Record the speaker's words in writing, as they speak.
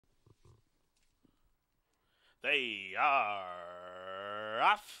They are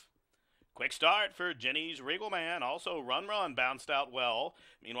off. Quick start for Jenny's Regal Man. Also, Run bounced out well.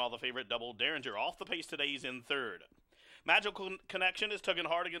 Meanwhile, the favorite Double Derringer off the pace today. He's in third. Magical Connection is tugging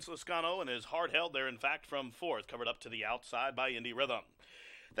hard against Lascano and is hard held there, in fact, from fourth, covered up to the outside by Indie Rhythm.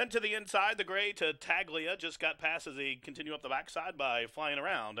 Then to the inside, the gray to Taglia just got past as they continue up the backside by flying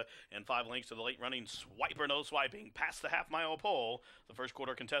around. And 5 lengths to the late running Swiper No Swiping past the half-mile pole. The first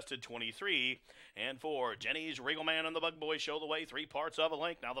quarter contested 23. And for Jenny's Regal Man and the Bug Boy show the way 3 parts of a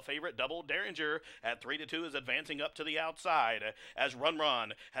length. Now the favorite Double Derringer at 3-2 is advancing up to the outside as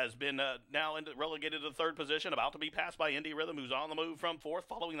Run has been now relegated to third position, about to be passed by Indie Rhythm, who's on the move from fourth.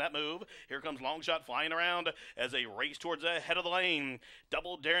 Following that move, here comes Longshot flying around as they race towards the head of the lane.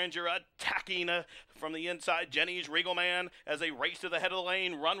 Double Derringer attacking from the inside. Jenny's Regal Man as they race to the head of the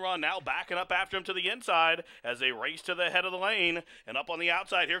lane. Run now backing up after him to the inside as they race to the head of the lane. And up on the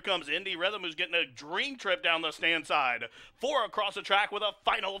outside, here comes Indie Rhythm, who's getting a dream trip down the stand side. 4 across the track with a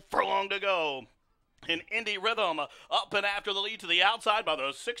final furlong to go. And Indie Rhythm up and after the lead to the outside by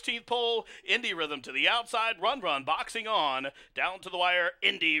the 16th pole. Indie Rhythm to the outside. Run boxing on. Down to the wire.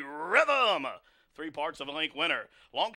 Indie Rhythm. 3 parts of a length winner. Long